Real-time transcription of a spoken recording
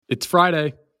It's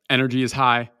Friday, energy is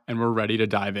high, and we're ready to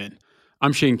dive in.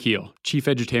 I'm Shane Keel, Chief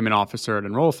Edutainment Officer at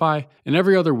Enrollify, and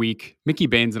every other week, Mickey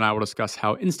Baines and I will discuss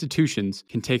how institutions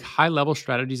can take high-level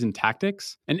strategies and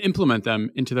tactics and implement them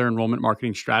into their enrollment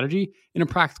marketing strategy in a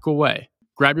practical way.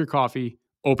 Grab your coffee,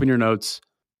 open your notes.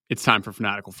 It's time for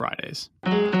Fanatical Fridays.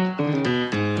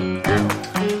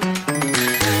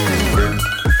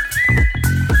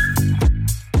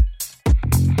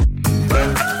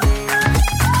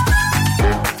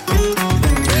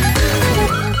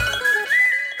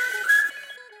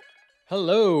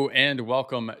 Hello, and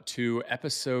welcome to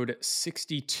episode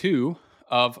 62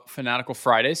 of Fanatical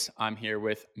Fridays. I'm here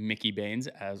with Mickey Baines,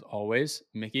 as always.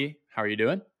 Mickey, how are you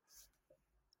doing?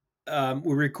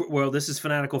 This is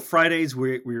Fanatical Fridays.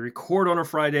 We record on a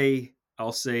Friday.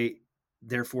 I'll say,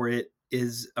 therefore, it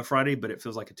is a Friday, but it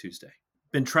feels like a Tuesday.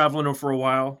 Been traveling for a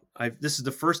while. This is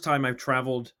the first time I've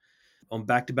traveled on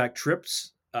back-to-back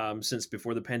trips since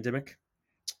before the pandemic.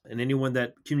 And anyone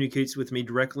that communicates with me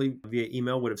directly via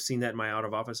email would have seen that in my out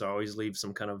of office. I always leave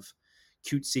some kind of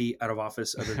cutesy out of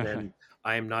office other than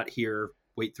I am not here,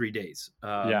 wait 3 days.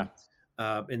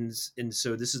 And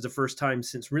so this is the first time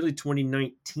since really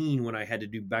 2019 when I had to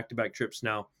do back-to-back trips.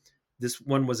 Now, this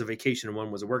one was a vacation and one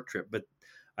was a work trip, but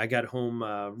I got home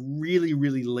really,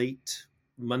 really late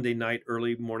Monday night,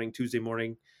 early morning, Tuesday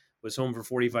morning, was home for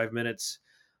 45 minutes,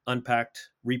 unpacked,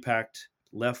 repacked,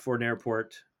 left for an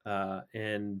airport,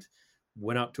 and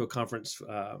went out to a conference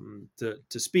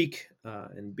to speak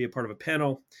and be a part of a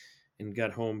panel and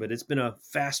got home. But it's been a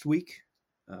fast week.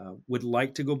 Would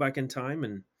like to go back in time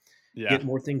and get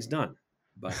more things done.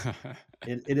 But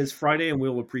it is Friday, and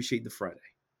we'll appreciate the Friday.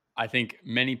 I think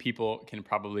many people can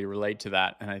probably relate to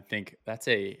that. And I think that's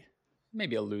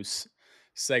maybe a loose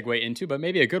segue into, but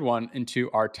maybe a good one into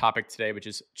our topic today, which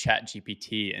is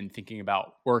ChatGPT and thinking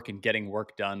about work and getting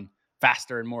work done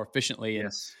faster and more efficiently.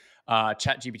 Yes. And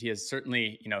ChatGPT has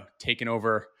certainly, taken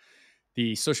over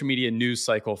the social media news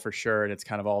cycle for sure. And it's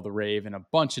kind of all the rave in a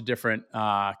bunch of different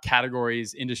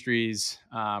categories, industries,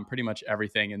 pretty much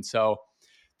everything. And so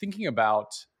thinking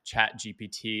about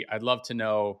ChatGPT, I'd love to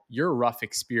know your rough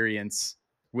experience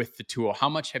with the tool. How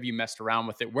much have you messed around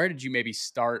with it? Where did you maybe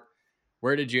start?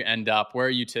 Where did you end up? Where are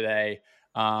you today?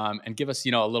 And give us, a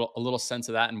little sense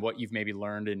of that and what you've maybe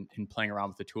learned in playing around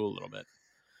with the tool a little bit.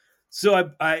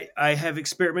 So I have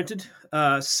experimented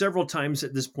several times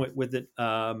at this point with it.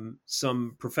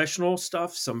 Some professional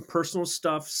stuff, some personal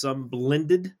stuff, some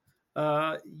blended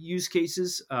use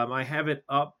cases. I have it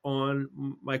up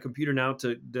on my computer now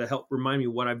to help remind me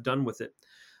what I've done with it.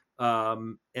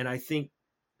 And I think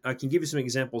I can give you some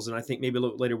examples, and I think maybe a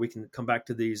little later we can come back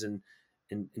to these and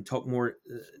talk more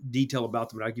detail about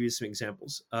them. But I'll give you some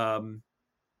examples.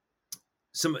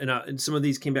 Some of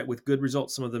these came back with good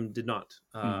results. Some of them did not.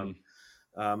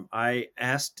 I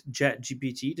asked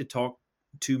ChatGPT to talk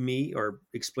to me or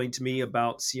explain to me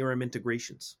about CRM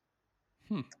integrations.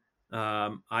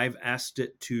 I've asked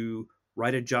it to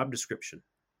write a job description.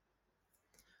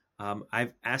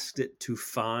 I've asked it to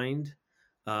find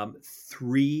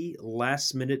 3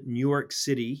 last-minute New York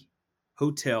City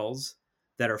hotels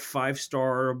that are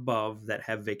 5-star or above that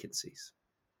have vacancies.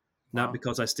 Wow. Not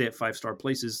because I stay at 5-star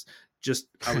places. Just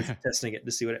I was testing it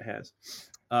to see what it has.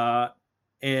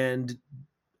 And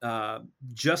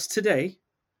just today,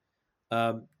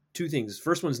 2 things.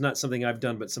 First one's not something I've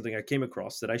done, but something I came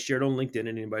across that I shared on LinkedIn,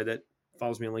 and anybody that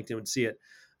follows me on LinkedIn would see it.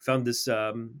 Found this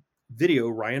video,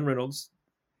 Ryan Reynolds,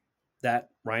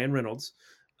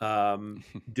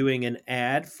 doing an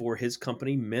ad for his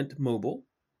company, Mint Mobile,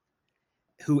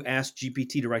 who asked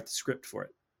GPT to write the script for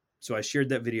it. So I shared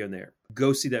that video in there.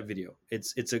 Go see that video.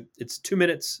 It's 2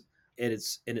 minutes. And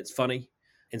it's funny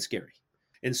and scary.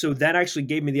 And so that actually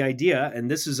gave me the idea,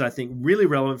 and this is, I think, really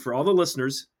relevant for all the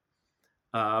listeners.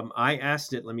 I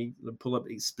asked it, let me pull up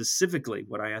specifically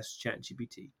what I asked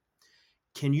ChatGPT.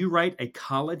 Can you write a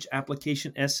college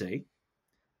application essay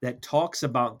that talks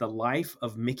about the life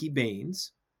of Mickey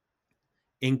Baines,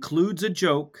 includes a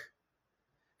joke,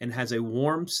 and has a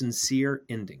warm, sincere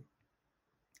ending?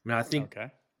 Now, I think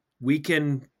we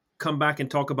can come back and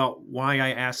talk about why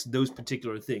I asked those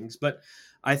particular things, but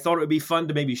I thought it would be fun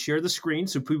to maybe share the screen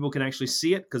so people can actually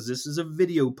see it, because this is a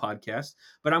video podcast,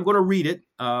 but I'm going to read it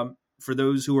for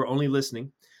those who are only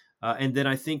listening. And then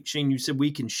I think, Shane, you said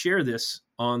we can share this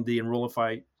on the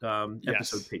Enrollify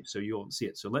episode page, so you'll see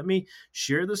it. So let me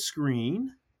share the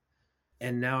screen,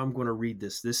 and now I'm going to read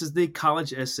this. This is the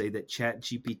college essay that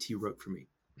ChatGPT wrote for me.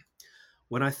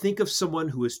 When I think of someone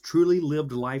who has truly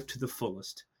lived life to the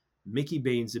fullest, Mickey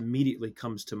Baines immediately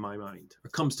comes to mind.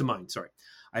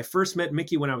 I first met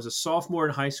Mickey when I was a sophomore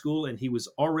in high school, and he was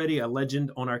already a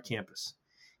legend on our campus.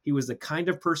 He was the kind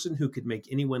of person who could make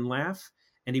anyone laugh,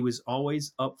 and he was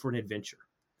always up for an adventure.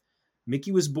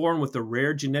 Mickey was born with a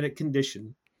rare genetic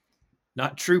condition,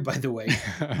 not true, by the way,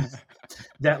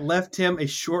 that left him with a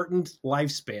shortened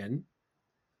lifespan,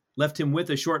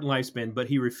 but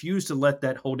he refused to let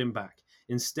that hold him back.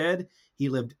 Instead, he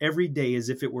lived every day as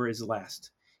if it were his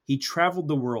last. He traveled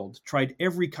the world, tried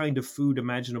every kind of food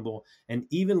imaginable, and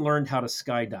even learned how to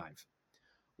skydive.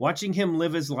 Watching him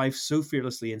live his life so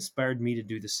fearlessly inspired me to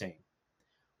do the same.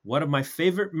 One of my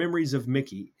favorite memories of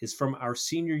Mickey is from our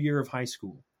senior year of high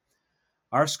school.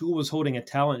 Our school was holding a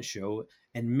talent show,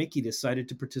 and Mickey decided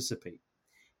to participate.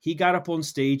 He got up on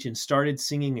stage and started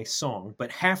singing a song,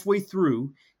 but halfway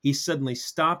through, he suddenly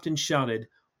stopped and shouted,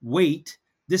 "Wait,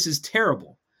 this is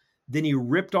terrible." Then he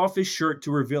ripped off his shirt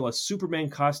to reveal a Superman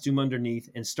costume underneath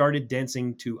and started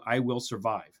dancing to "I Will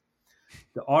Survive."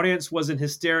 The audience was in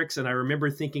hysterics, and I remember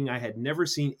thinking I had never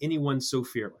seen anyone so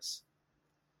fearless.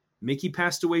 Mickey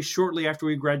passed away shortly after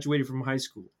we graduated from high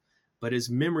school, but his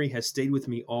memory has stayed with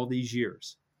me all these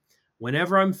years.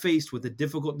 Whenever I'm faced with a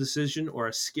difficult decision or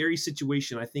a scary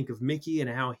situation, I think of Mickey and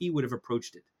how he would have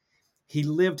approached it. He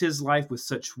lived his life with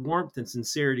such warmth and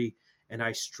sincerity, and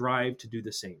I strive to do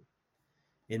the same.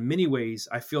 In many ways,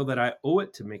 I feel that I owe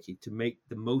it to Mickey to make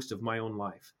the most of my own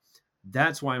life.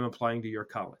 That's why I'm applying to your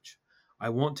college. I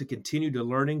want to continue to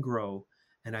learn and grow,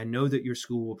 and I know that your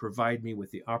school will provide me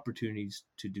with the opportunities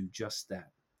to do just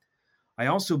that. I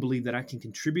also believe that I can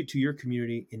contribute to your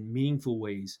community in meaningful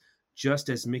ways, just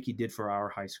as Mickey did for our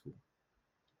high school.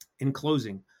 In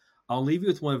closing, I'll leave you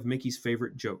with one of Mickey's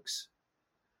favorite jokes.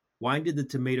 Why did the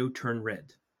tomato turn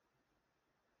red?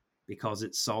 Because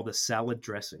it saw the salad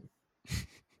dressing.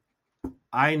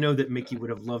 I know that Mickey would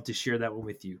have loved to share that one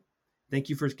with you. Thank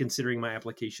you for considering my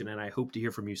application, and I hope to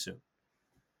hear from you soon.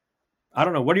 I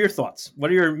don't know. What are your thoughts?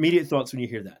 What are your immediate thoughts when you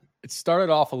hear that? It started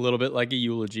off a little bit like a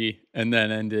eulogy and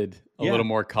then ended a little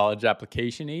more college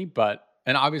application-y,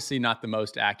 and obviously not the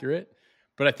most accurate,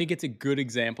 but I think it's a good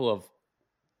example of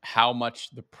how much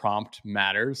the prompt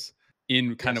matters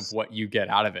in kind of what you get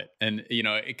out of it. And,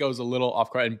 it goes a little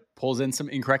off and pulls in some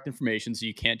incorrect information. So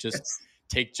you can't just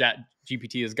take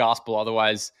ChatGPT as gospel.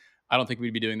 Otherwise, I don't think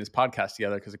we'd be doing this podcast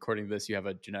together because according to this, you have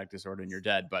a genetic disorder and you're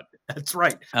dead. But that's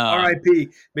right. R.I.P.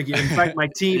 Mickey. In fact, my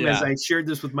team, as I shared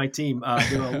this with my team,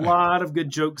 there were a lot of good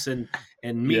jokes and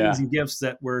meanings and gifts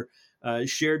that were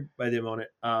shared by them on it.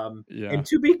 And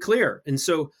to be clear, and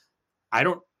so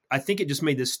I think it just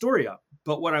made this story up.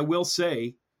 But what I will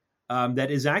say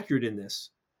that is accurate in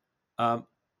this,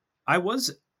 I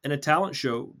was in a talent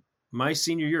show my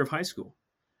senior year of high school.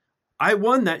 I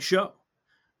won that show.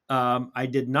 I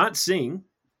did not sing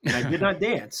and I did not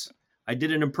dance. I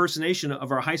did an impersonation of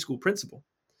our high school principal.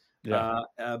 But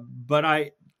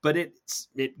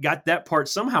it got that part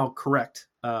somehow correct.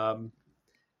 I've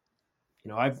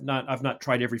not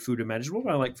tried every food imaginable,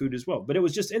 but I like food as well. But it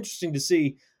was just interesting to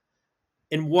see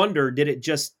and wonder, did it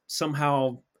just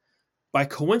somehow by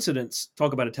coincidence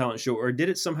talk about a talent show, or did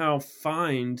it somehow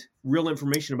find real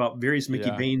information about various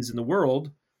Mickey Baines in the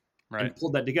world? Right. And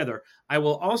pulled that together. I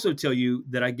will also tell you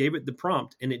that I gave it the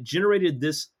prompt and it generated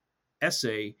this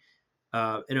essay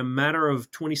in a matter of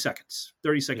 20 seconds,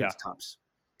 30 seconds tops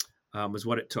was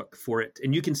what it took for it.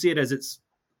 And you can see it as it's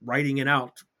writing it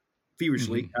out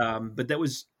feverishly. But that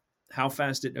was how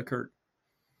fast it occurred.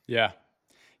 Yeah.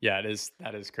 Yeah, it is.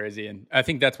 That is crazy. And I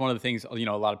think that's one of the things, a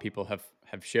lot of people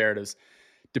have shared is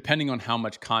depending on how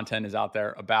much content is out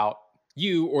there about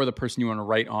you or the person you want to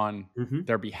write on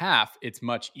their behalf, it's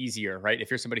much easier, right? If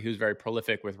you're somebody who's very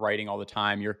prolific with writing all the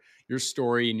time, your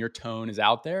story and your tone is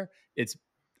out there. It's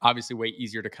obviously way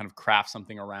easier to kind of craft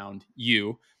something around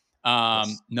you.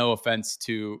 No offense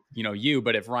to, you,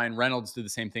 but if Ryan Reynolds did the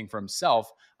same thing for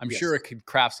himself, I'm sure it could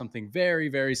craft something very,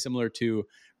 very similar to,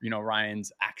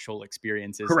 Ryan's actual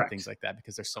experiences and things like that,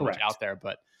 because there's so much out there.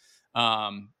 But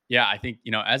I think,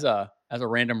 as a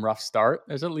random rough start,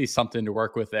 there's at least something to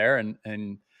work with there. And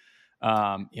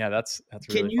that's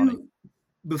really funny.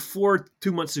 Before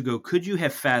 2 months ago, could you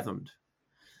have fathomed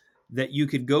that you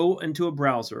could go into a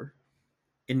browser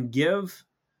and give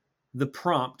the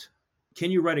prompt, can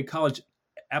you write a college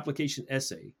application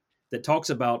essay that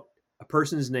talks about a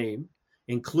person's name,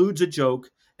 includes a joke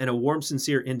and a warm,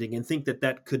 sincere ending, and think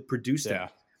that could produce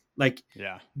that?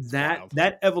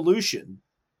 That evolution,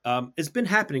 it's been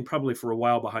happening probably for a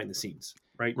while behind the scenes,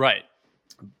 right? Right.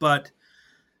 But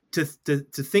to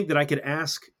think that I could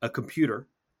ask a computer,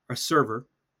 a server,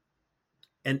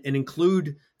 and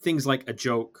include things like a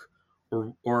joke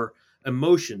or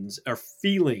emotions or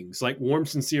feelings like warm,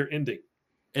 sincere ending,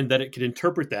 and that it could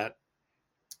interpret that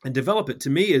and develop it, to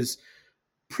me is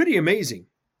pretty amazing.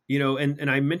 And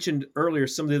I mentioned earlier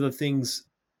some of the other things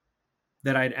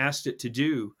that I'd asked it to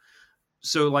do.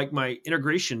 So like my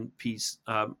integration piece,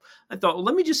 I thought, well,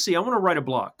 let me just see, I want to write a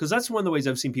blog, because that's one of the ways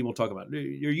I've seen people talk about it.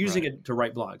 You're using it to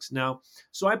write blogs. Now,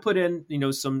 so I put in,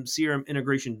 some CRM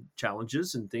integration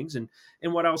challenges and things. And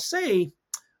what I'll say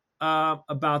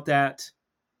about that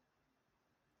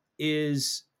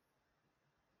is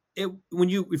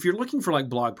if you're looking for like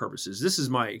blog purposes, this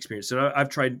is my experience. So I've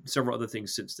tried several other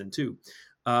things since then too.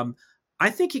 I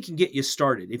think it can get you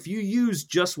started. If you use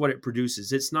just what it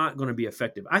produces, it's not going to be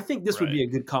effective. I think this would be a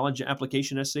good college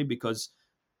application essay, because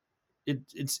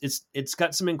it's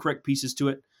got some incorrect pieces to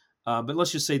it. But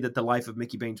let's just say that the life of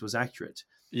Mickey Baines was accurate.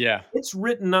 Yeah. It's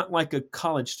written not like a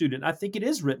college student. I think it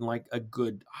is written like a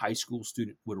good high school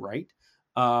student would write.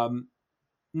 And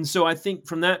so I think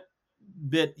from that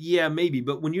bit, yeah, maybe.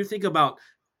 But when you think about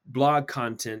blog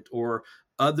content or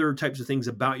other types of things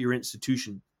about your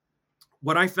institution,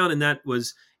 what I found in that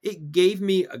was it gave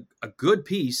me a good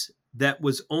piece that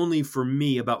was only for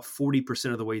me about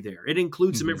 40% of the way there. It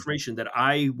includes some information that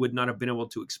I would not have been able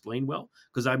to explain well,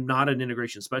 because I'm not an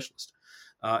integration specialist.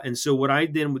 And so what I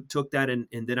then took that and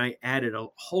then I added a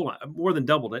whole lot, more than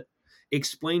doubled it,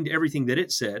 explained everything that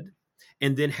it said,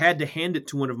 and then had to hand it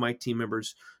to one of my team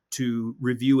members to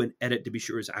review and edit to be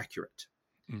sure it was accurate.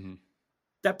 Mm-hmm.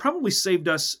 That probably saved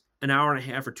us an hour and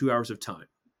a half or 2 hours of time,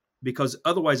 because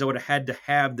otherwise I would have had to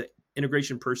have the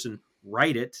integration person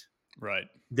write it. Right.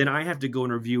 Then I have to go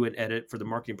and review and edit for the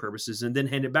marketing purposes, and then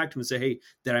hand it back to them and say, hey,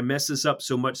 did I mess this up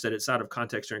so much that it's out of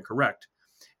context or incorrect?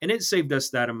 And it saved us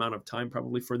that amount of time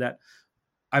probably for that.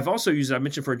 I've also used it, I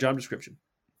mentioned, for a job description.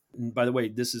 And by the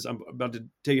way, I'm about to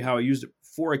tell you how I used it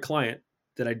for a client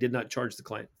that I did not charge the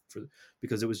client for,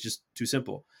 because it was just too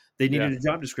simple. They needed a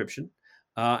job description.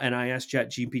 And I asked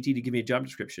ChatGPT to give me a job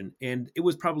description, and it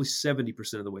was probably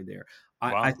 70% of the way there.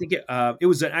 Wow. I think it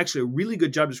was actually a really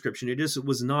good job description. It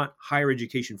was not higher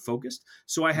education focused,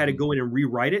 so I had to go in and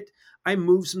rewrite it. I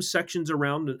moved some sections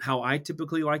around how I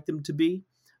typically like them to be,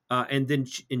 and then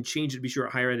change it to be sure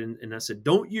higher ed. And I said,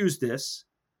 don't use this,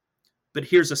 but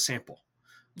here's a sample.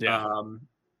 Yeah.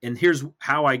 And here's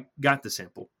how I got the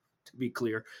sample. To be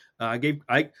clear, I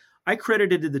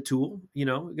credited the tool.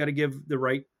 Got to give the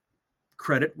right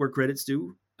credit where credit's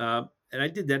due. And I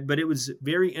did that, but it was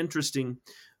very interesting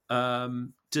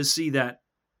to see that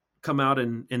come out,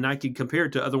 and I could compare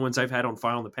it to other ones I've had on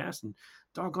file in the past, and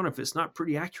doggone if it's not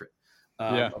pretty accurate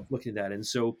of looking at that. And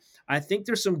so I think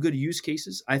there's some good use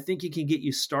cases. I think it can get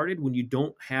you started when you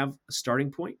don't have a starting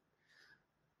point,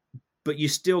 but you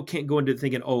still can't go into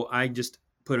thinking, oh, I just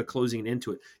put a closing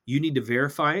into it. You need to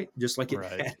verify it, just like it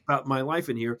had about my life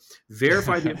in here.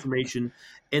 Verify the information,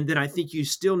 and then I think you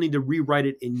still need to rewrite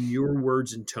it in your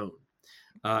words and tone.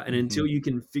 And until you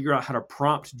can figure out how to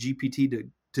prompt GPT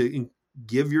to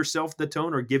give yourself the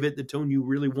tone, or give it the tone you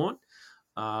really want,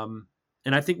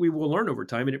 and I think we will learn over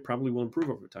time, and it probably will improve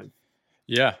over time.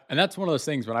 Yeah. And that's one of those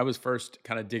things when I was first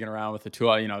kind of digging around with the tool,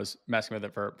 I was messing with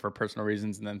it for personal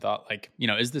reasons, and then thought like,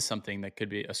 is this something that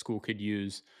a school could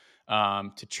use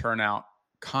to churn out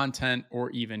content, or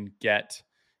even get,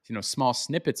 small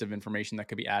snippets of information that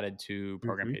could be added to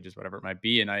program pages, whatever it might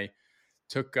be. And I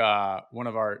took one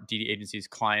of our DD agency's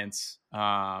clients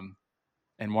and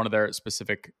one of their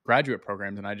specific graduate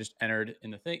programs, and I just entered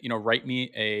in the thing, write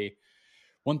me a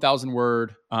 1,000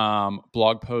 word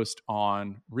blog post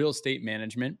on real estate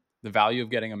management, the value of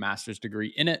getting a master's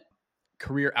degree in it,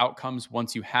 career outcomes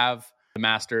once you have the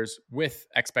master's, with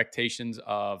expectations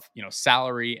of,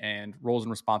 salary and roles and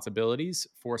responsibilities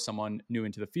for someone new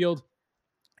into the field,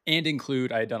 and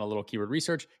I had done a little keyword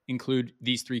research, include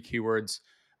these 3 keywords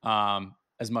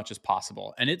as much as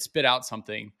possible. And it spit out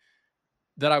something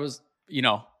that I was,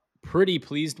 pretty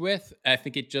pleased with. I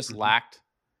think it just lacked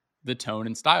the tone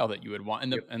and style that you would want,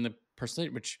 and the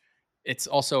person, which it's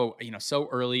also, so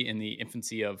early in the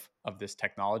infancy of this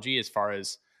technology as far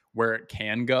as where it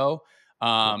can go.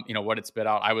 What it spit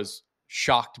out, I was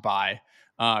shocked by,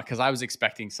 because I was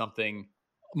expecting something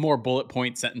more bullet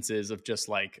point sentences of just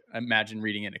like, imagine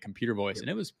reading it in a computer voice. And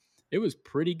it was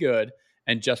pretty good,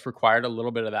 and just required a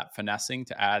little bit of that finessing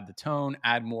to add the tone,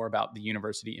 add more about the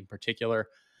university in particular.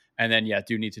 And then,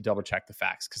 do need to double check the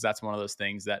facts, because that's one of those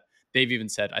things that they've even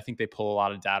said, I think they pull a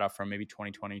lot of data from maybe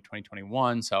 2020,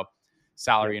 2021. So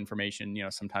salary information,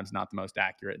 sometimes not the most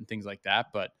accurate and things like that.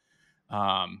 But,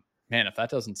 man, if that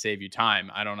doesn't save you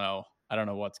time, I don't know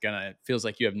what's it feels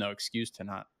like you have no excuse to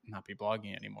not be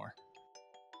blogging anymore.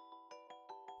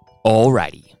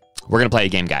 Alrighty. We're going to play a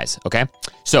game, guys. Okay.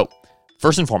 So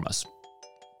first and foremost,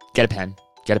 get a pen,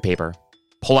 get a paper,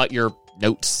 pull out your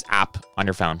notes app on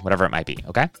your phone, whatever it might be.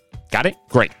 Okay. Got it?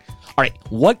 Great. All right.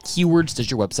 What keywords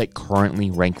does your website currently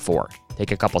rank for?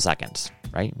 Take a couple seconds,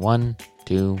 right? 1,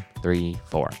 2, 3,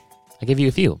 4. I gave you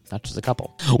a few, not just a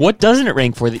couple. What doesn't it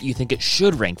rank for that you think it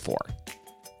should rank for?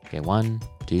 Okay, 1,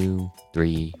 2,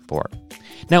 3, 4.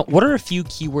 Now, what are a few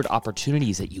keyword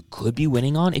opportunities that you could be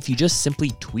winning on if you just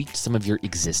simply tweaked some of your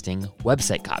existing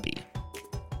website copy?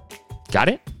 Got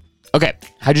it? Okay,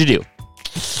 how'd you do?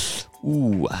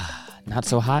 Ooh, not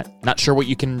so hot. Not sure what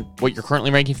you're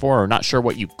currently ranking for, or not sure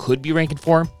what you could be ranking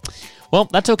for. Well,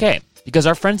 that's okay, because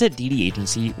our friends at DD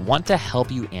Agency want to help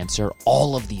you answer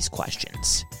all of these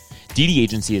questions. DD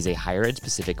Agency is a higher ed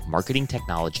specific marketing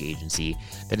technology agency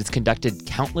that has conducted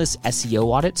countless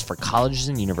SEO audits for colleges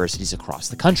and universities across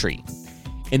the country.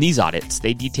 In these audits,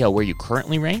 they detail where you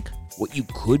currently rank, what you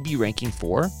could be ranking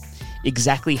for,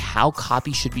 exactly how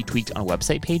copy should be tweaked on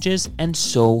website pages, and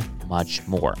so much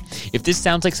more. If this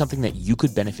sounds like something that you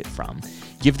could benefit from,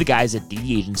 give the guys at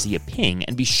DD Agency a ping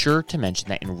and be sure to mention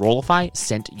that Enrollify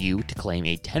sent you to claim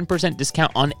a 10%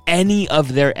 discount on any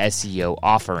of their SEO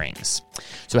offerings.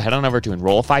 So head on over to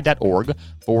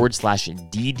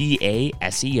enrollify.org/DDA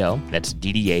SEO. That's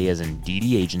DDA as in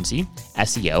DD Agency,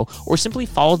 SEO, or simply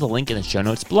follow the link in the show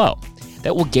notes below.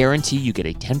 That will guarantee you get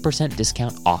a 10%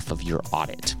 discount off of your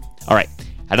audit. All right,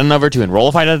 head on over to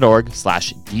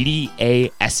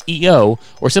enrollify.org/DDA SEO,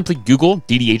 or simply Google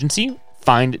DD Agency,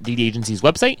 find DD Agency's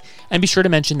website, and be sure to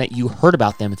mention that you heard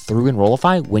about them through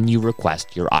Enrollify when you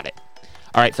request your audit.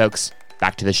 All right, folks,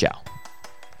 back to the show.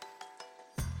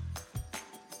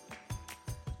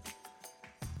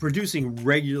 Producing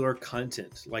regular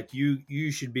content, like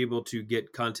you should be able to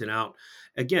get content out.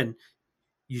 Again,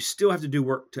 you still have to do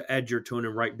work to add your tone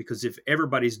and write, because if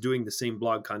everybody's doing the same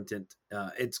blog content,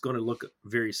 it's going to look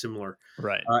very similar.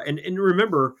 Right. And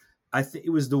remember, I think it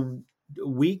was the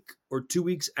week or 2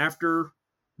 weeks after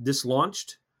this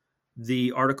launched,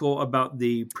 the article about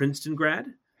the Princeton grad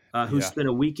who spent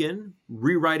a weekend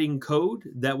rewriting code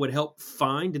that would help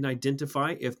find and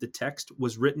identify if the text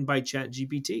was written by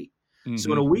ChatGPT. Mm-hmm.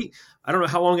 So in a week, I don't know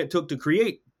how long it took to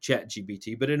create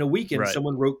ChatGPT, but in a weekend,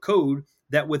 someone wrote code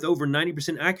that with over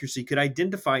 90% accuracy could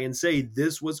identify and say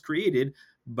this was created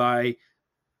by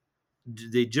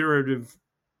the generative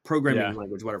programming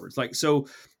language, whatever. It's like, so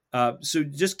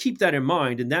just keep that in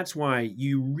mind. And that's why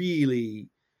you really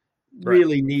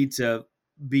need to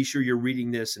be sure you're reading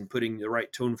this and putting the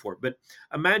right tone for it. But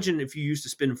imagine if you used to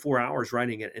spend 4 hours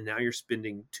writing it and now you're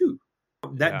spending 2.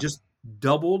 That just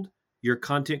doubled your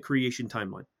content creation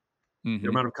timeline, the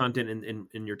amount of content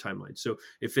in your timeline. So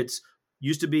if it's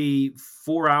used to be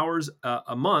 4 hours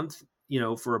a month,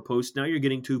 for a post, now you're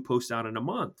getting 2 posts out in a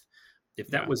month. If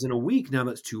that was in a week, now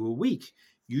that's 2 a week.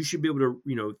 You should be able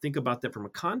to, think about that from a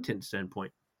content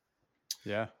standpoint.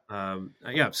 Yeah. So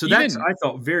that's, I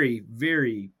thought, very,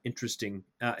 very interesting.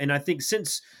 And I think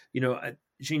since,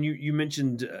 Shane, you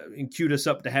mentioned and queued us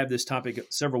up to have this topic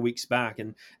several weeks back.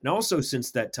 And also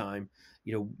since that time,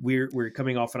 we're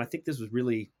coming off, and I think this was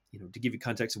really, to give you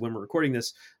context of when we're recording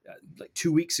this, like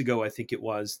 2 weeks ago, I think it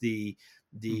was the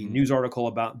news article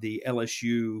about the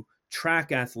LSU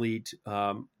track athlete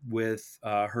with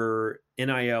her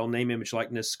NIL, name, image,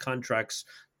 likeness contracts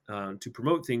to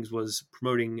promote things, was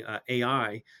promoting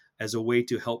AI as a way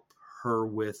to help her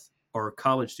with, or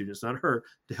college students, not her,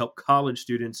 to help college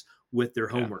students with their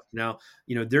homework. Now,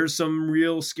 there's some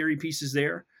real scary pieces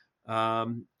there.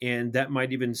 And that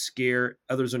might even scare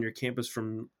others on your campus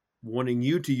from wanting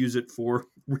you to use it for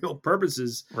real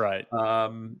purposes. Right.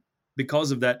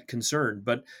 Because of that concern.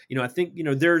 But, I think,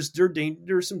 there's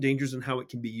some dangers in how it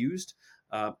can be used.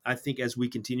 I think as we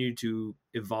continue to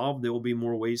evolve, there will be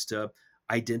more ways to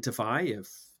identify if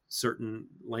certain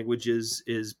languages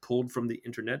is pulled from the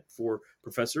internet for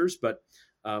professors. But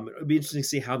it'll be interesting to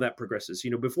see how that progresses.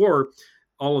 Before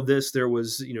all of this, there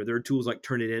are tools like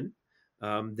Turnitin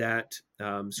that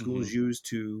schools use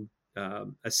to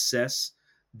assess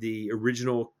the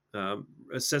original,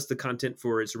 assess the content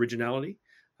for its originality.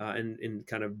 And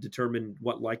kind of determine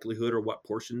what likelihood or what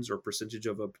portions or percentage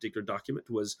of a particular document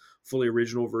was fully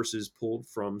original versus pulled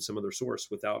from some other source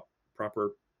without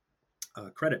proper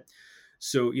credit.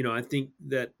 So, I think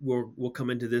that we'll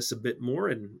come into this a bit more,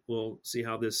 and we'll see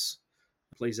how this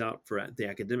plays out for the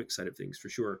academic side of things for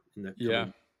sure in the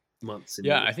coming months. And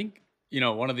years. I think,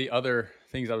 one of the other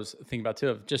things I was thinking about too,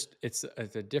 of just it's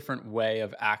a different way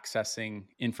of accessing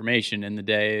information in the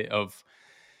day of,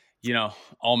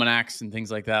 almanacs and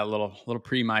things like that, a little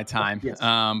pre my time. Yes.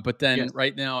 But then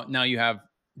right now you have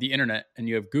the internet and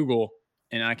you have Google,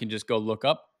 and I can just go look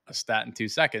up a stat in 2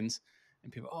 seconds,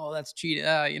 and people, oh, that's cheating.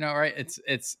 Right.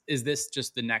 Is this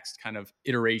just the next kind of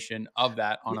iteration of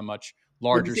that on a much When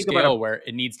you larger think about scale where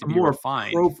it needs to a be more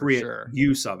refined for appropriate sure.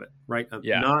 use of it, right?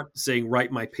 Yeah. Not saying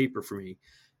write my paper for me,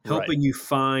 Right. helping you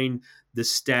find the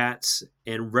stats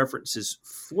and references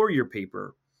for your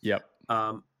paper. Yep.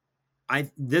 I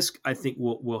think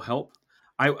will help.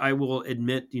 I will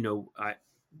admit,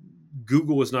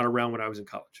 Google was not around when I was in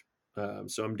college,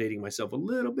 so I'm dating myself a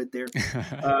little bit there.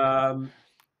 Um,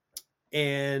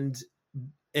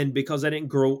 and because I didn't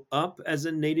grow up as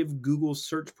a native Google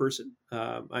search person,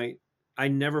 I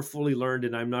never fully learned,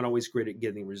 and I'm not always great at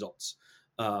getting results,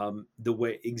 the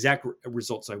way exact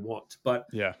results I want. But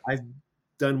Yeah. I've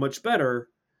done much better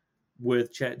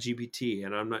with ChatGPT,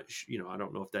 and I'm not, I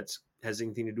don't know if that's has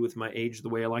anything to do with my age, the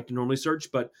way I like to normally search,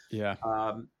 Yeah.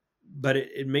 um, but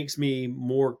it makes me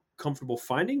more comfortable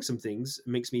finding some things. It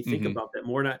makes me think Hmm. about that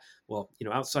more. Not well,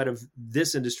 outside of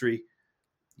this industry,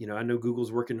 I know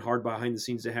Google's working hard behind the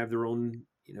scenes to have their own,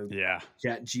 Yeah.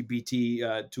 Chat GPT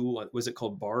tool. Was it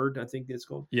called Bard? I think it's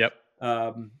called. Yep.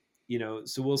 Um,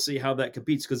 so we'll see how that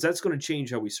competes, because that's going to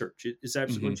change how we search. It's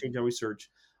absolutely Hmm. going to change how we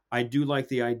search. I do like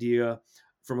the idea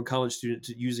from a college student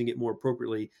to using it more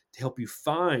appropriately to help you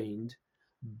find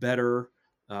better,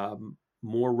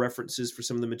 more references for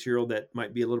some of the material that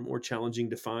might be a little more challenging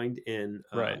to find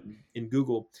Right. in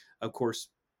Google. Of course,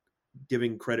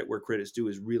 giving credit where credit's due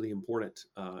is really important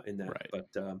in that. Right.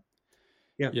 But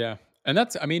yeah. Yeah. And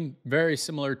that's, I mean, very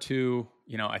similar to,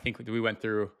 I think we went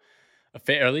through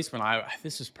or at least when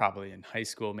this was probably in high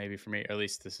school, maybe for me, or at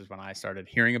least this is when I started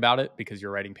hearing about it because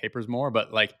you're writing papers more,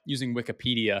 but like using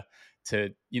Wikipedia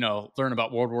to, learn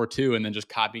about World War II and then just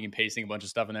copying and pasting a bunch of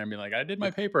stuff in there and being like, I did my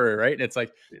paper, right? And it's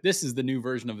like, Yeah. this is the new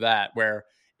version of that where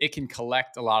it can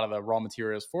collect a lot of the raw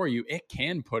materials for you. It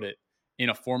can put it in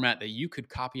a format that you could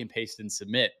copy and paste and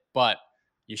submit, but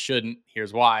you shouldn't.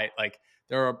 Here's why. Like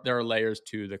there are layers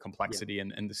to the Yeah. complexity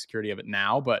and the security of it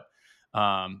now, but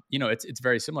it's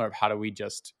very similar of how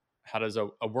does a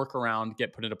workaround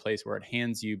get put into place where it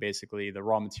hands you basically the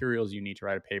raw materials you need to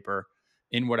write a paper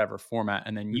in whatever format,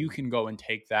 and then you Mhm. can go and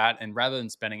take that, and rather than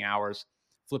spending hours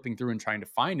flipping through and trying to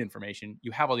find information,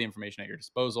 you have all the information at your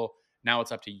disposal. Now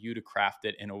it's up to you to craft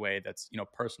it in a way that's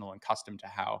personal and custom to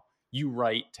how you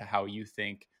write, to how you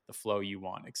think, the flow you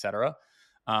want, etc.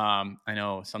 I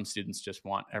know some students just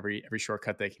want every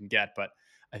shortcut they can get, but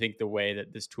I think the way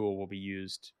that this tool will be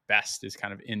used best is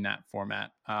kind of in that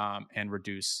format, and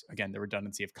reduce, again, the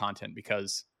redundancy of content,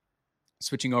 because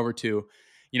switching over to,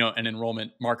 an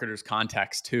enrollment marketer's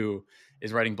context too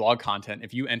is writing blog content.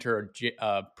 If you enter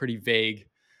a pretty vague,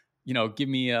 give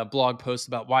me a blog post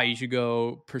about why you should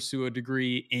go pursue a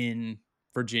degree in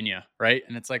Virginia, right?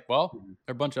 And it's like, well, Mhm.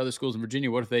 there are a bunch of other schools in Virginia.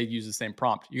 What if they use the same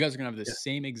prompt? You guys are going to have the Yeah.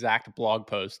 same exact blog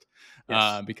post,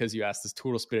 Yes. because you asked this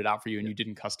tool to spit it out for you and Yeah. you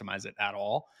didn't customize it at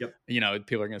all. Yep.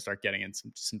 People are going to start getting in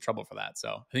some trouble for that.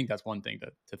 So I think that's one thing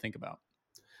to think about.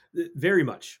 Very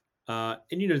much. And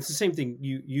it's the same thing.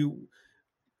 You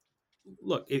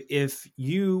look, if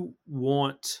you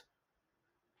want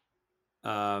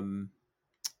um,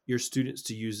 your students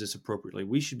to use this appropriately,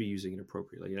 we should be using it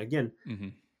appropriately. And again, Hmm.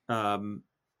 um,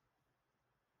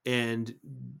 and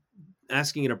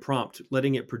asking it a prompt,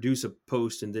 letting it produce a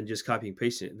post, and then just copying and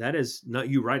pasting it. That is not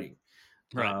you writing,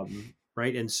 Right.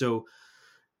 right? And so,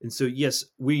 yes,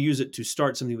 we use it to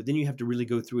start something, but then you have to really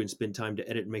go through and spend time to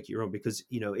edit and make it your own, because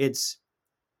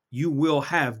you will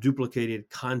have duplicated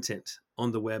content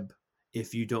on the web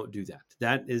if you don't do that.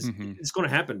 Hmm. It's going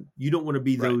to happen. You don't want to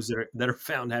be Right. those that are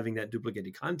found having that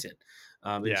duplicated content,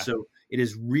 and Yeah. so it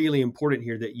is really important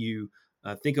here that you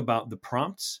think about the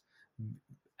prompts,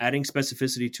 adding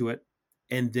specificity to it,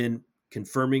 and then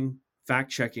confirming,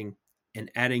 fact checking, and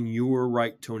adding your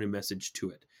right tone and message to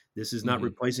it. This is not Hmm.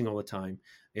 replacing all the time.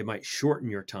 It might shorten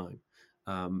your time,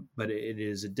 but it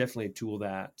is definitely a tool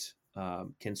that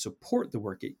can support the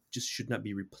work. It just should not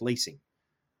be replacing.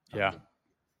 Yeah.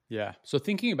 Yeah. So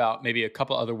thinking about maybe a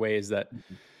couple other ways that,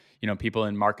 Mhm. people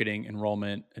in marketing,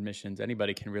 enrollment, admissions,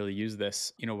 anybody can really use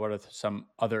this. What are some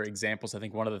other examples? I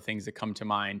think one of the things that come to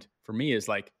mind for me is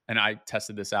like, and I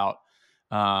tested this out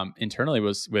internally,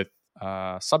 was with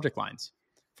subject lines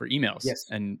for emails Yes.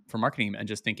 and for marketing, and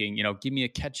just thinking, give me a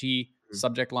catchy Mhm.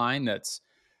 subject line that's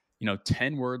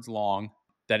 10 words long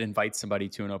that invites somebody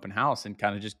to an open house, and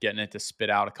kind of just getting it to spit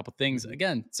out a couple things. Mhm.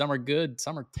 Again, some are good,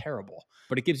 some are terrible,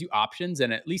 but it gives you options.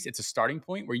 And at least it's a starting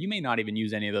point where you may not even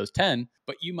use any of those 10,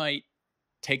 but you might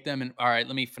take them and, all right,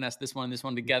 let me finesse this one and this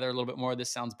one together a little bit more. This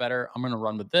sounds better. I'm going to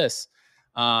run with this.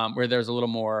 Where there's a little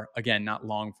more, again, not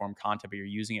long form content, but you're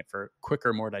using it for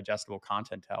quicker, more digestible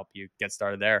content to help you get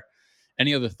started there.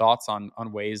 Any other thoughts on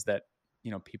ways that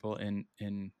people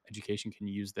in education can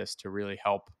use this to really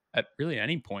help at really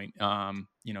any point, in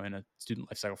a student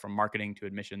life cycle, from marketing to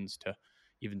admissions to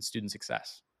even student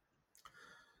success?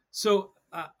 So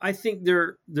I think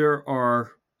there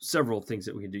are several things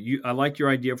that we can do. I like your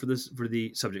idea for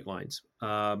the subject lines.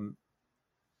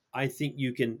 I think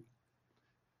you can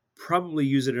probably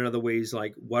use it in other ways,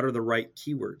 like what are the right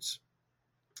keywords?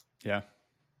 Yeah.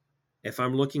 If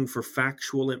I'm looking for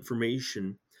factual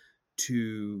information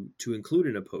to include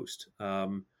in a post,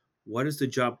 what is the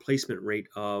job placement rate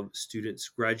of students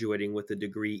graduating with a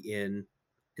degree in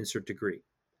insert degree?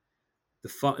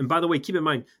 And by the way, keep in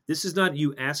mind, this is not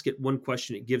you ask it one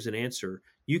question, it gives an answer.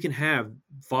 You can have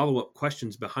follow-up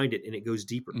questions behind it and it goes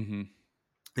deeper. Mm-hmm.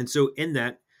 And so in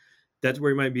that's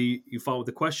where it might be you follow with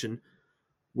the question,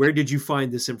 where did you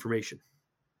find this information?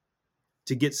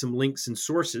 To get some links and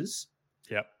sources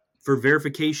Yep. for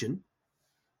verification,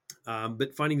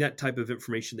 but finding that type of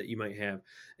information that you might have.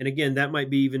 And again, that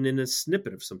might be even in a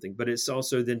snippet of something, but it's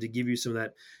also then to give you some of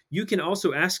that. You can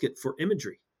also ask it for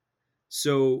imagery.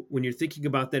 So when you're thinking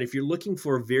about that, if you're looking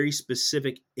for a very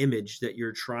specific image that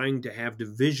you're trying to have to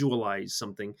visualize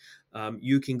something,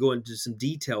 you can go into some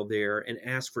detail there and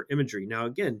ask for imagery. Now,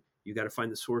 again, you got to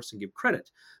find the source and give credit.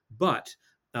 But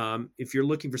if you're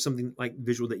looking for something like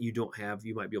visual that you don't have,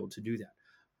 you might be able to do that.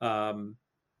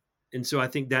 And so I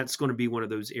think that's going to be one of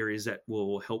those areas that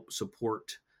will help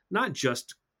support not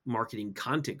just marketing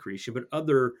content creation, but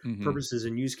other purposes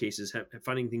and use cases,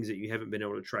 finding things that you haven't been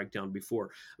able to track down before.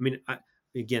 I mean,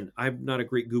 I'm not a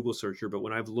great Google searcher, but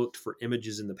when I've looked for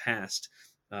images in the past,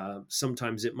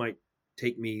 sometimes it might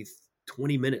take me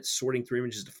 20 minutes sorting through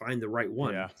images to find the right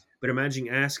one. Yeah. But imagine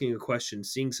asking a question,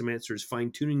 seeing some answers,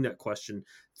 fine-tuning that question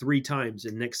 3 times,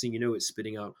 and next thing you know, it's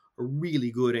spitting out a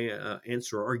really good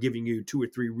answer or giving you 2 or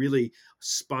 3 really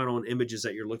spot-on images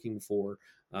that you're looking for.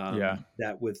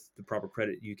 That with the proper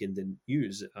credit you can then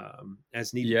use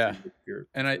as needed. Yeah. For your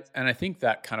And I think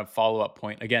that kind of follow-up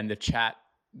point, again,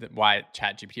 why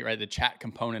ChatGPT, right? The chat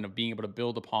component of being able to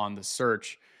build upon the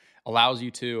search allows you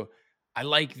to, I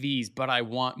like these, but I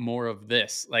want more of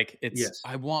this. Like Yes.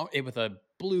 I want it with a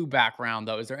blue background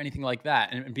though. Is there anything like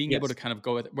that? And being able Yes. to kind of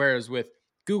go with it. Whereas with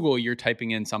Google, you're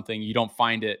typing in something, you don't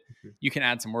find it. Mhm. You can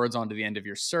add some words onto the end of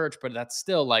your search, but that's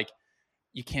still like,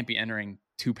 you can't be entering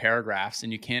 2 paragraphs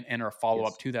and you can't enter a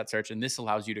follow-up Yes. to that search. And this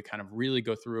allows you to kind of really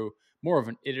go through more of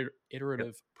an Yep.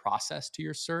 iterative process to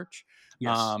your search,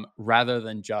 Yes. rather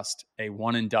than just a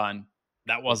one and done.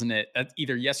 That Yep. wasn't it. That's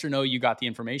either yes or no, you got the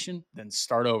information, then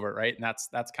start over, right? And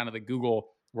that's kind of the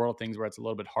Google world things where it's a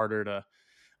little bit harder to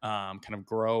kind of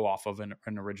grow off of an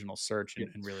original search Yep.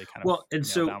 and really kind of Well, and nail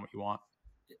so down what you want.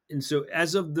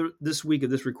 as of this week of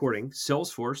this recording,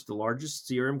 Salesforce, the largest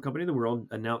CRM company in the world,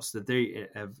 announced that they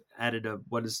have added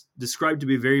what is described to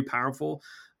be very powerful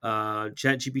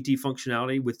ChatGPT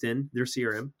functionality within their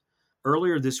CRM.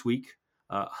 Earlier this week,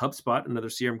 HubSpot, another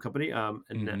CRM company,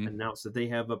 announced that they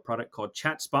have a product called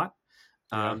ChatSpot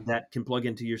that can plug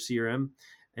into your CRM.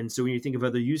 And so when you think of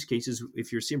other use cases,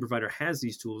 if your CRM provider has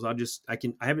these tools, I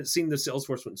haven't seen the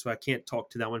Salesforce one, so I can't talk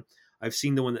to that one. I've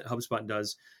seen the one that HubSpot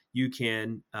does. You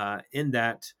can, in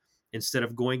that, instead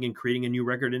of going and creating a new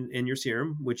record in your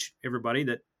CRM, which everybody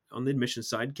that on the admission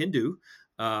side can do,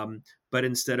 but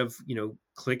instead of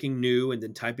clicking new and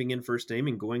then typing in first name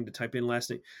and going to type in last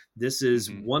name, this is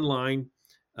one line,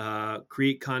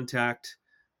 create contact,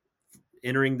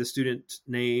 entering the student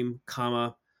name,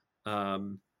 comma,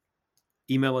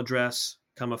 email address,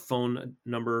 comma, phone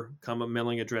number, comma,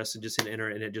 mailing address, and just hit enter,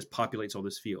 and it just populates all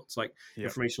those fields, like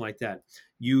information like that.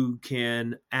 You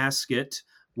can ask it,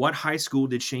 what high school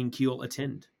did Shane Keel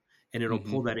attend? And it'll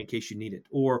pull that in case you need it.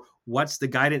 Or what's the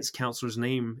guidance counselor's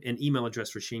name and email address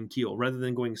for Shane Keel? Rather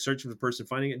than going searching for the person,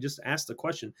 finding it, just ask the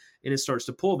question, and it starts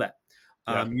to pull that.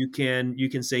 You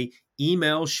can say,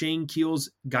 email Shane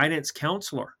Keel's guidance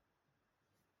counselor.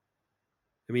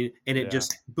 I mean, and it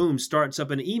just, boom, starts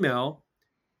up an email.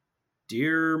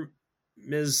 Dear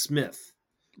Ms. Smith.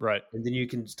 Right. And then you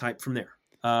can type from there.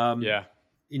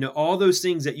 All those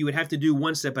things that you would have to do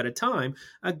one step at a time.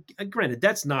 Granted,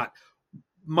 that's not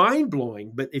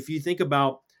mind-blowing, but if you think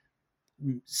about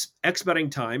expediting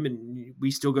time, and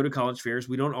we still go to college fairs,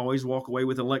 we don't always walk away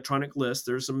with an electronic list.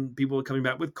 There's some people coming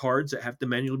back with cards that have to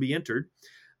manually be entered.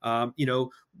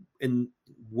 And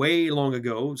way long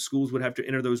ago, schools would have to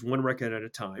enter those one record at a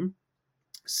time.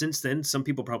 Since then, some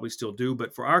people probably still do,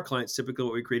 but for our clients, typically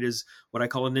what we create is what I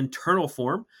call an internal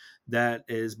form that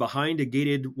is behind a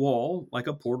gated wall, like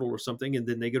a portal or something. And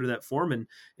then they go to that form, and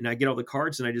I get all the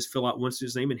cards, and I just fill out one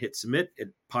student's name and hit submit. It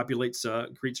populates,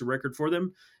 creates a record for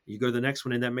them. You go to the next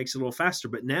one, and that makes it a little faster.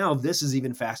 But now this is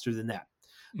even faster than that.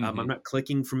 I'm not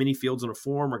clicking from any fields on a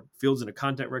form or fields in a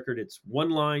contact record. It's one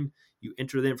line. You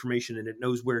enter the information, and it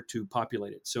knows where to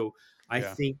populate it. So I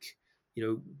think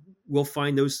we'll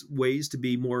find those ways to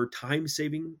be more time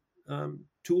saving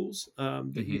tools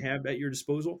that you Hmm. have at your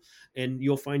disposal, and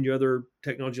you'll find your other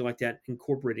technology like that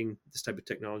incorporating this type of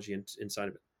technology inside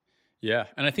of it. Yeah,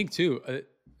 and I think too,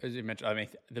 as you mentioned, I mean,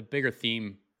 the bigger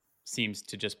theme seems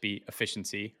to just be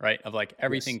efficiency, right? Of like Yes.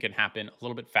 everything can happen a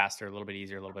little bit faster, a little bit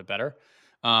easier, a little bit better,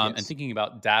 and Yes. thinking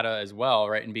about data as well,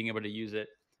 right? And being able to use it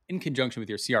in conjunction with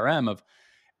your CRM of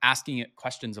asking it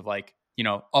questions of like,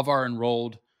 of our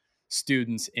enrolled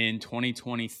students in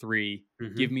 2023,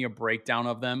 give Hmm. me a breakdown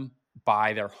of them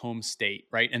by their home state,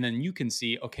 right? And then you can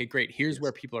see, okay, great, here's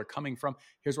where Yes. people are coming from.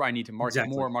 Here's where I need to market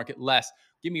Exactly. more, market less.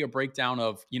 Give me a breakdown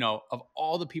of, of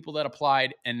all the people that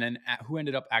applied and then who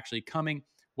ended up actually coming.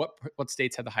 What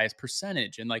states had the highest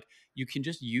percentage? And like you can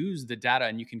just use the data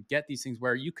and you can get these things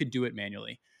where you could do it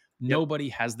manually. Yep. Nobody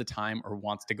has the time or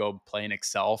wants to go play in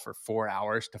Excel for 4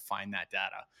 hours to find that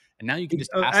data. And now you can just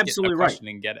ask it a Absolutely right. question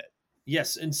and get it.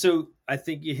 Yes, and so I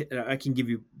think I can give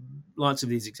you lots of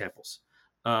these examples.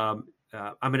 I'm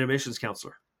an admissions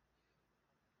counselor,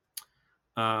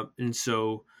 and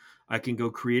so I can go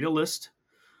create a list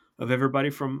of everybody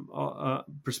from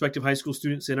prospective high school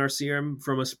students in our CRM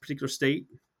from a particular state,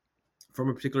 from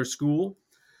a particular school.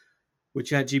 With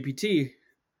ChatGPT,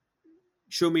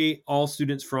 show me all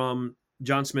students from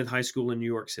John Smith High School in New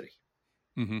York City.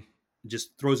 Hmm. It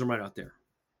just throws them right out there.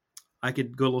 I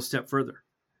could go a little step further.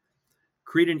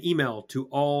 Create an email to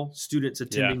all students Yeah.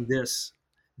 attending this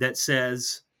that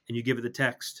says, and you give it the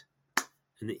text,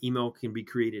 and the email can be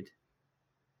created.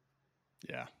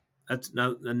 Yeah. That's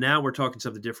now we're talking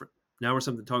something different. Now we're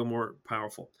talking more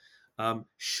powerful.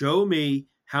 Show me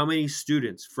how many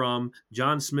students from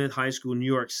John Smith High School, New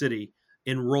York City,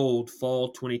 enrolled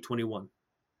fall 2021,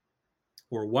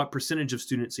 or what percentage of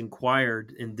students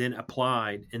inquired and then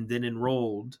applied and then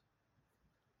enrolled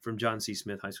from John C.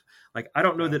 Smith High School. Like, I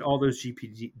don't know Yeah. that all those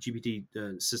GPT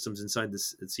systems inside the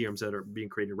CRMs that are being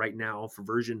created right now for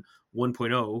version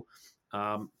 1.0,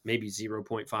 maybe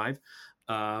 0.5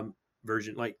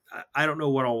 version. Like, I don't know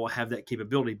what all will have that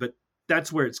capability, but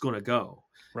that's where it's going to go.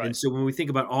 Right. And so when we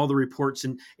think about all the reports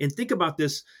and think about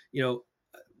this,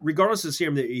 regardless of the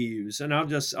CRM that you use, and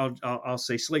I'll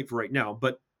say Slate for right now,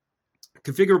 but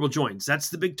configurable joins, that's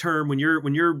the big term when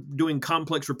you're doing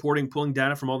complex reporting, pulling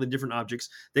data from all the different objects.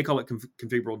 They call it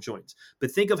configurable joins.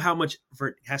 But think of how much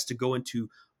effort has to go into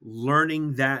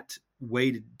learning that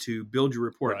way to build your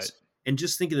Right. reports. And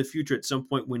just think in the future at some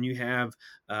point when you have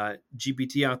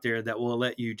GPT out there that will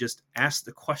let you just ask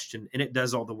the question and it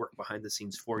does all the work behind the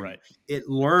scenes for you. Right. It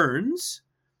learns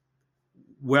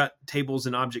what tables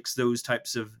and objects those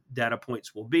types of data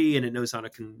points will be, and it knows how to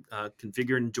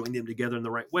configure and join them together in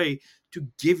the right way to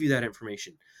give you that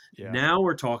information. Yeah. Now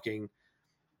we're talking,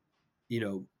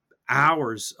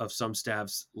 hours of some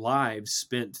staff's lives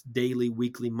spent daily,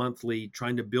 weekly, monthly,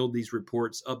 trying to build these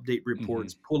reports, update Hmm.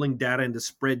 reports, pulling data into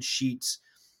spreadsheets.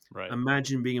 Right.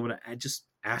 Imagine being able to just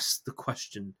ask the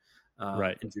question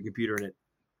Right. into your computer and it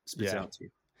spits Yeah. out to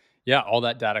you. Yeah. All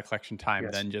that data collection time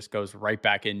Yes. then just goes right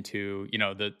back into,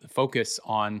 the focus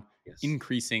on Yes.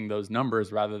 increasing those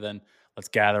numbers rather than let's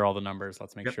gather all the numbers.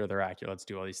 Let's make Yep. sure they're accurate. Let's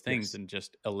do all these things Yes. and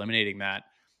just eliminating that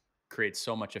creates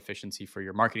so much efficiency for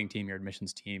your marketing team, your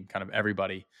admissions team, kind of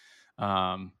everybody,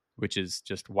 which is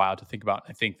just wild to think about.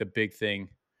 I think the big thing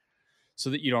so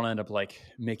that you don't end up like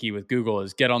Mickey with Google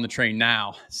is get on the train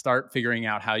now, start figuring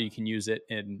out how you can use it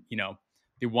in,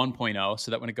 the 1.0 so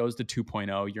that when it goes to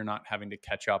 2.0, you're not having to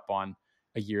catch up on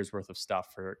a year's worth of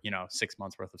stuff or, 6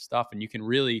 months worth of stuff. And you can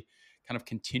really kind of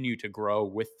continue to grow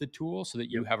with the tool so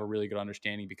that you Yep. have a really good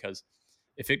understanding because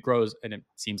if it grows and it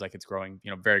seems like it's growing,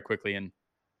 very quickly. And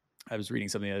I was reading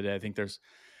something the other day. I think there's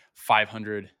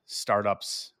 500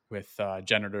 startups with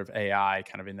generative AI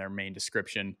kind of in their main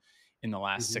description in the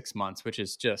last Mhm. 6 months, which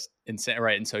is just insane,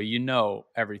 right? And so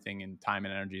everything in time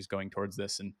and energy is going towards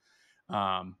this, and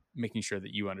making sure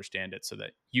that you understand it so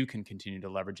that you can continue to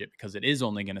leverage it because it is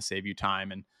only going to save you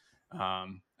time. And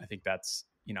I think that's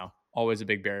always a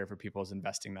big barrier for people is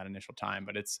investing that initial time,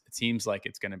 but it seems like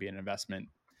it's going to be an investment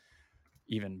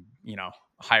even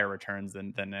higher returns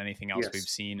than anything else we've Yes.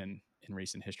 seen in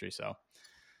recent history. So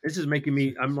This is making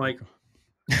me, I'm very like, cool.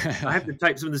 I have to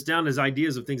type some of this down as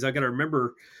ideas of things I got to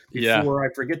remember Yeah. before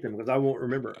I forget them because I won't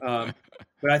remember.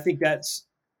 But I think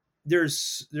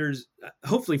there's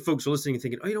hopefully folks are listening and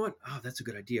thinking, oh, you know what? Oh, that's a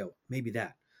good idea. Maybe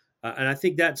that. And I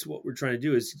think that's what we're trying to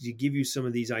do is to give you some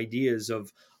of these ideas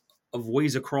of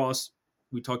ways across.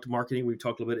 We talked marketing, we've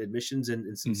talked a little bit admissions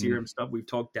and some Hmm. CRM stuff. We've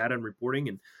talked data and reporting,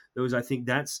 and those I think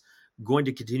that's going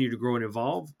to continue to grow and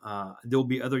evolve. There'll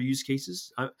be other use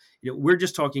cases. We're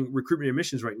just talking recruitment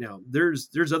admissions right now.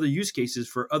 There's other use cases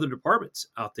for other departments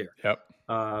out there. Yep.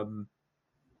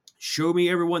 show me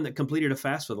everyone that completed a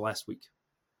fast for the last week.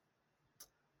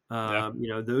 Yeah.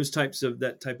 Those types of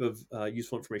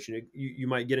useful information. You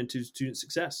might get into student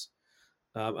success.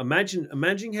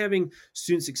 Imagine having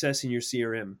student success in your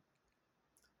CRM.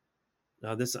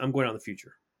 Now, I'm going out in the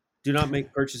future. Do not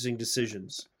make purchasing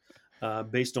decisions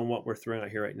based on what we're throwing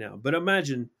out here right now. But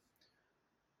imagine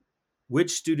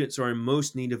which students are in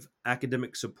most need of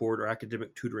academic support or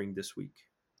academic tutoring this week.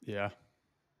 Yeah.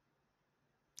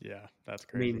 Yeah, that's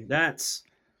I crazy. mean, that's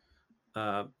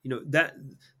that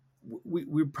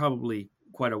we're probably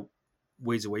quite a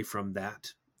ways away from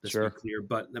that. Let's Sure. be clear.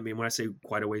 But I mean, when I say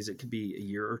quite a ways, it could be a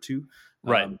year or two.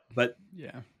 Right. But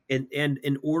Yeah. and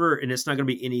in order, and it's not going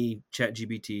to be any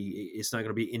ChatGPT. It's not going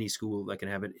to be any school that can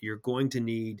have it. You're going to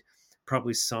need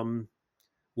probably some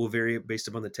will vary based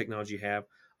upon the technology you have.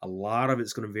 A lot of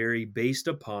it's going to vary based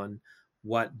upon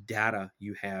what data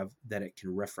you have that it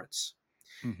can reference,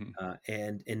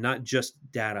 and not just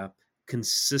data,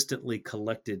 consistently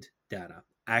collected data,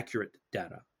 accurate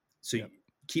data. So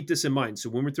keep this in mind. So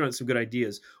when we're throwing out some good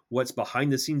ideas, what's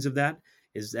behind the scenes of that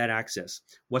is that access.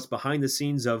 What's behind the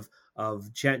scenes of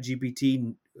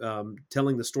ChatGPT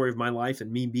telling the story of my life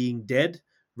and me being dead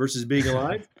versus being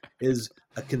alive is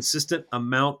a consistent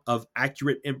amount of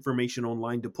accurate information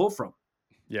online to pull from.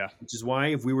 Yeah. Which is why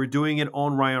if we were doing it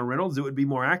on Ryan Reynolds, it would be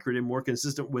more accurate and more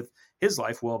consistent with his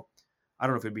life. Well, I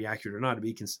don't know if it'd be accurate or not. It'd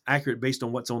be accurate based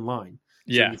on what's online.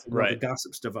 Yeah. So right. The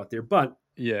gossip stuff out there. But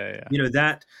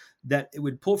that it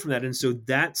would pull from that. And so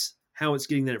that's how it's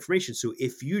getting that information. So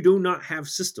if you do not have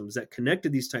systems that connect to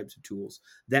these types of tools,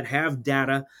 that have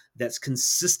data that's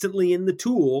consistently in the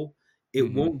tool,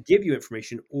 it won't give you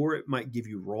information, or it might give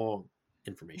you wrong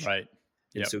information. Right.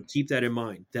 And so keep that in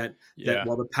mind, that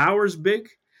while the power is big,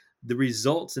 the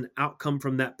results and outcome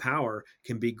from that power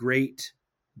can be great,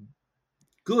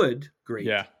 or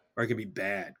it can be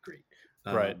bad, great.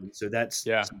 Right. So that's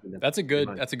that's a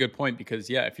good point, because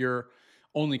if you're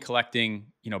only collecting,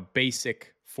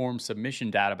 basic form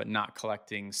submission data, but not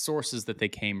collecting sources that they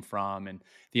came from, and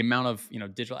the amount of,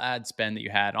 digital ad spend that you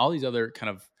had, and all these other kind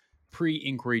of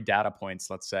pre-inquiry data points,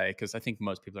 let's say, because I think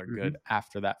most people are good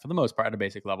after that for the most part at a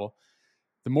basic level.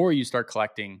 The more you start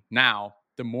collecting now,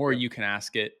 the more you can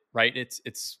ask it, right?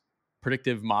 It's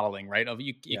predictive modeling, right?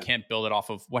 You can't build it off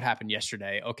of what happened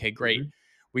yesterday. Okay, great.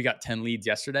 We got 10 leads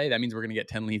yesterday. That means we're going to get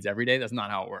 10 leads every day. That's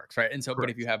not how it works, right? And so, but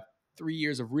if you have 3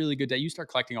 years of really good data, you start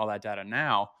collecting all that data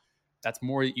now, that's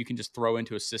more that you can just throw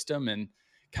into a system and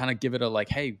kind of give it a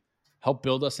hey, help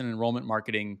build us an enrollment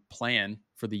marketing plan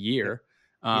for the year.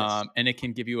 And it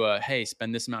can give you hey,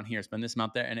 spend this amount here, spend this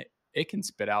amount there. And it can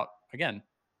spit out, again,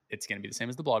 it's going to be the same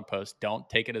as the blog post. Don't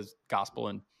take it as gospel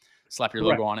and slap your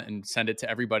logo on it and send it to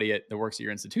everybody that works at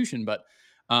your institution. But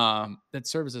that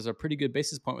serves as a pretty good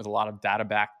basis point with a lot of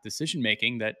data-backed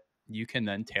decision-making that you can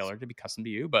then tailor to be custom to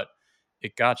you. But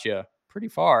it got you pretty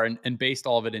far, and based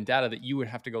all of it in data that you would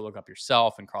have to go look up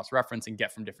yourself and cross-reference and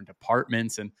get from different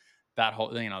departments. And that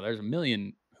whole, there's a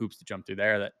million hoops to jump through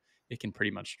there that it can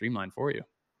pretty much streamline for you.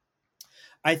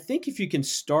 I think if you can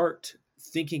start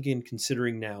thinking and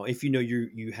considering now, if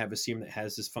you have a CRM that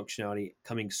has this functionality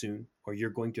coming soon, or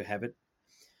you're going to have it,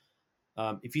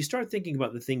 if you start thinking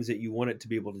about the things that you want it to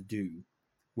be able to do,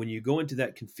 when you go into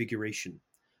that configuration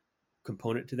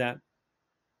component to that,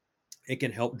 it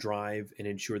can help drive and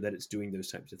ensure that it's doing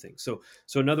those types of things. So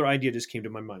another idea just came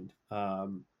to my mind.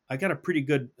 I got a pretty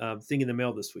good thing in the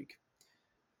mail this week.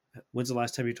 When's the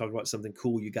last time you talked about something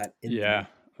cool you got in the mail? I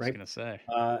was going to say.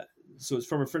 So it's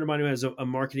from a friend of mine who has a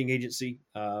marketing agency,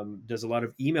 does a lot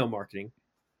of email marketing,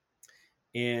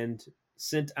 and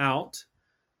sent out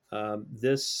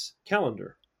this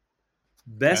calendar.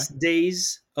 Best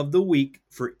days of the week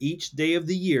for each day of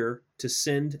the year to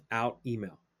send out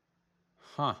email.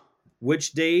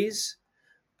 Which days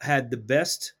had the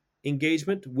best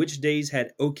engagement, which days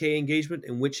had okay engagement,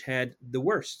 and which had the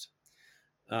worst.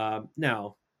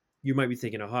 Now, you might be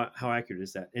thinking, how accurate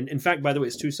is that? And in fact, by the way,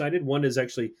 it's two-sided. One is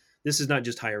actually, this is not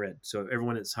just higher ed. So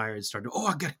everyone that's higher ed started,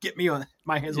 I got to get me on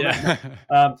my hands on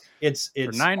that. It's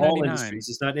all industries.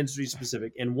 It's not industry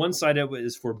specific. And one side of it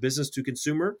is for business to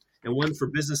consumer, and one for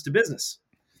business to business.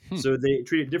 So they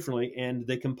treat it differently, and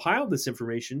they compiled this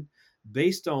information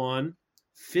based on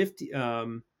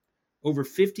over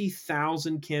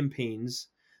 50,000 campaigns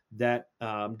that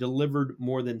delivered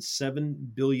more than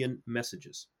 7 billion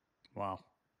messages. Wow.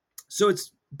 So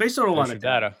it's based on a lot of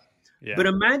data. Yeah. But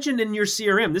imagine in your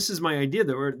CRM, this is my idea,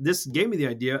 this gave me the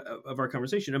idea of our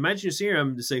conversation. Imagine your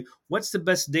CRM to say, what's the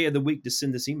best day of the week to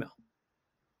send this email?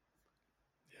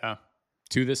 Yeah.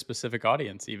 To this specific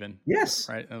audience even. Yes.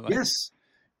 Right.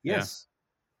 Yes.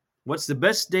 What's the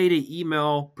best day to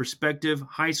email prospective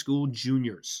high school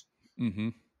juniors? Mm-hmm.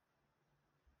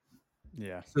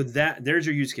 Yeah. So there's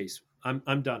your use case.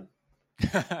 I'm done.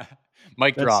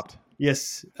 Mic dropped.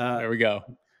 Yes. There we go.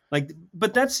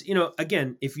 But that's,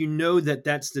 again, if you know that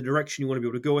that's the direction you want to be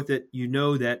able to go with it,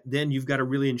 that then you've got to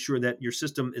really ensure that your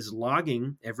system is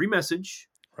logging every message.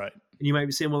 Right. And you might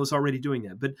be saying, well, it's already doing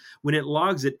that. But when it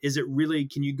logs it, is it really,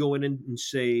 can you go in and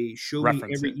say, show me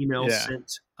every email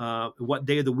sent, what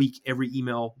day of the week every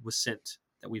email was sent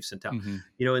that we've sent out,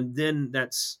 and then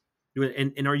that's,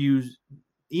 and are you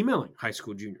emailing high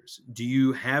school juniors? Do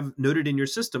you have noted in your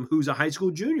system who's a high school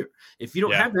junior? If you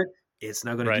don't have that, it's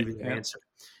not going to give you the answer.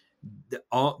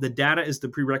 The data is the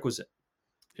prerequisite.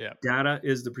 Yeah. Data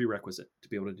is the prerequisite to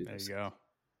be able to do this. There you go.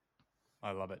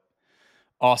 I love it.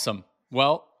 Awesome.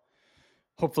 Well,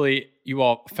 hopefully you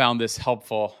all found this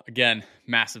helpful. Again,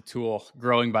 massive tool,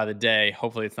 growing by the day.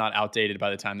 Hopefully it's not outdated by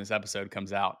the time this episode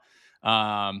comes out.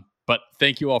 But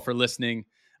thank you all for listening.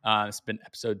 It's been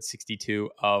episode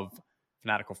 62 of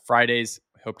Fanatical Fridays.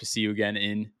 I hope to see you again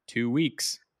in 2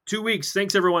 weeks. 2 weeks.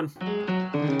 Thanks, everyone.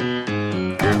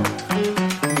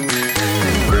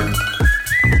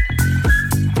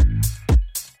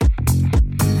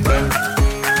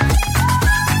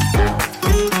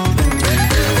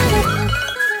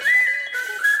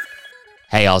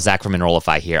 Hey y'all, Zach from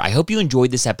Enrollify here. I hope you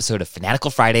enjoyed this episode of Fanatical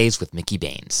Fridays with Mickey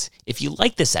Baines. If you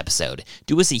like this episode,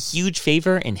 do us a huge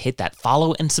favor and hit that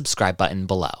follow and subscribe button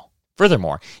below.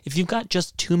 Furthermore, if you've got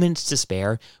just 2 minutes to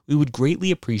spare, we would greatly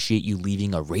appreciate you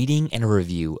leaving a rating and a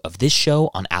review of this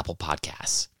show on Apple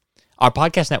Podcasts. Our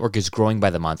podcast network is growing by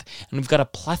the month, and we've got a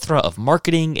plethora of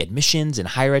marketing, admissions, and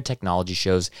higher ed technology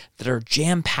shows that are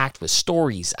jam-packed with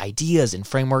stories, ideas, and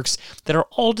frameworks that are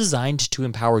all designed to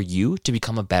empower you to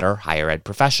become a better higher ed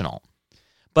professional.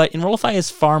 But Enrollify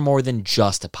is far more than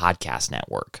just a podcast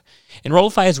network.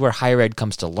 Enrollify is where higher ed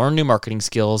comes to learn new marketing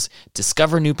skills,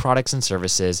 discover new products and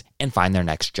services, and find their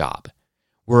next job.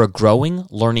 We're a growing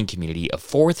learning community of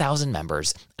 4,000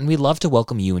 members, and we'd love to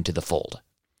welcome you into the fold.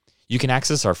 You can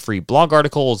access our free blog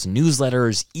articles,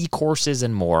 newsletters, e-courses,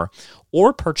 and more,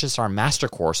 or purchase our master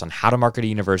course on how to market a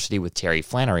university with Terry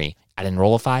Flannery at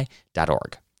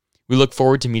enrollify.org. We look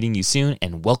forward to meeting you soon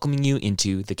and welcoming you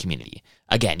into the community.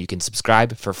 Again, you can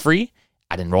subscribe for free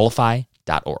at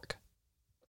enrollify.org.